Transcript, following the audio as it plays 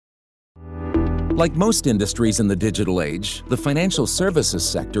Like most industries in the digital age, the financial services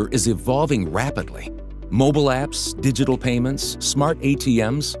sector is evolving rapidly. Mobile apps, digital payments, smart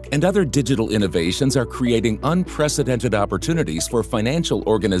ATMs, and other digital innovations are creating unprecedented opportunities for financial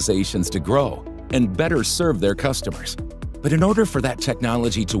organizations to grow and better serve their customers. But in order for that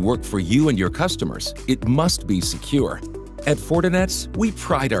technology to work for you and your customers, it must be secure. At Fortinet, we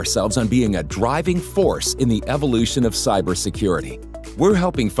pride ourselves on being a driving force in the evolution of cybersecurity. We're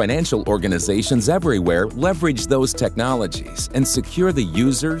helping financial organizations everywhere leverage those technologies and secure the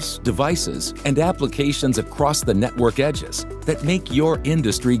users, devices, and applications across the network edges that make your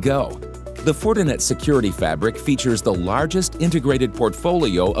industry go. The Fortinet Security Fabric features the largest integrated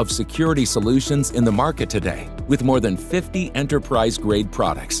portfolio of security solutions in the market today, with more than 50 enterprise-grade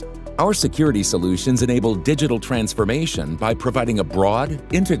products. Our security solutions enable digital transformation by providing a broad,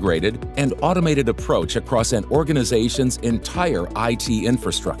 integrated, and automated approach across an organization's entire IT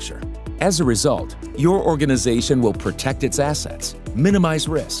infrastructure. As a result, your organization will protect its assets, minimize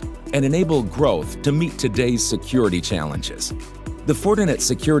risk, and enable growth to meet today's security challenges. The Fortinet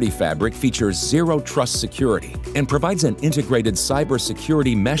Security Fabric features Zero Trust security and provides an integrated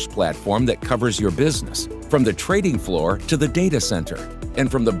cybersecurity mesh platform that covers your business, from the trading floor to the data center,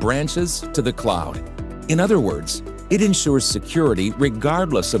 and from the branches to the cloud. In other words, it ensures security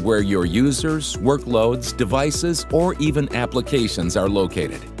regardless of where your users, workloads, devices, or even applications are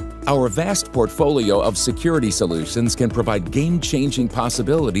located. Our vast portfolio of security solutions can provide game-changing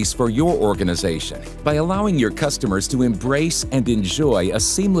possibilities for your organization by allowing your customers to embrace and enjoy a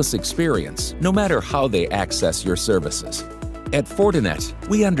seamless experience no matter how they access your services. At Fortinet,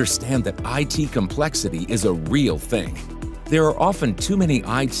 we understand that IT complexity is a real thing. There are often too many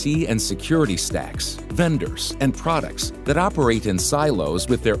IT and security stacks, vendors, and products that operate in silos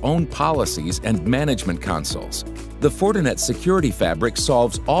with their own policies and management consoles. The Fortinet Security Fabric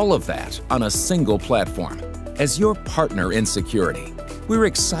solves all of that on a single platform. As your partner in security, we're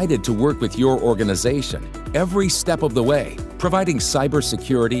excited to work with your organization every step of the way, providing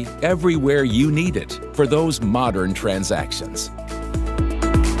cybersecurity everywhere you need it for those modern transactions.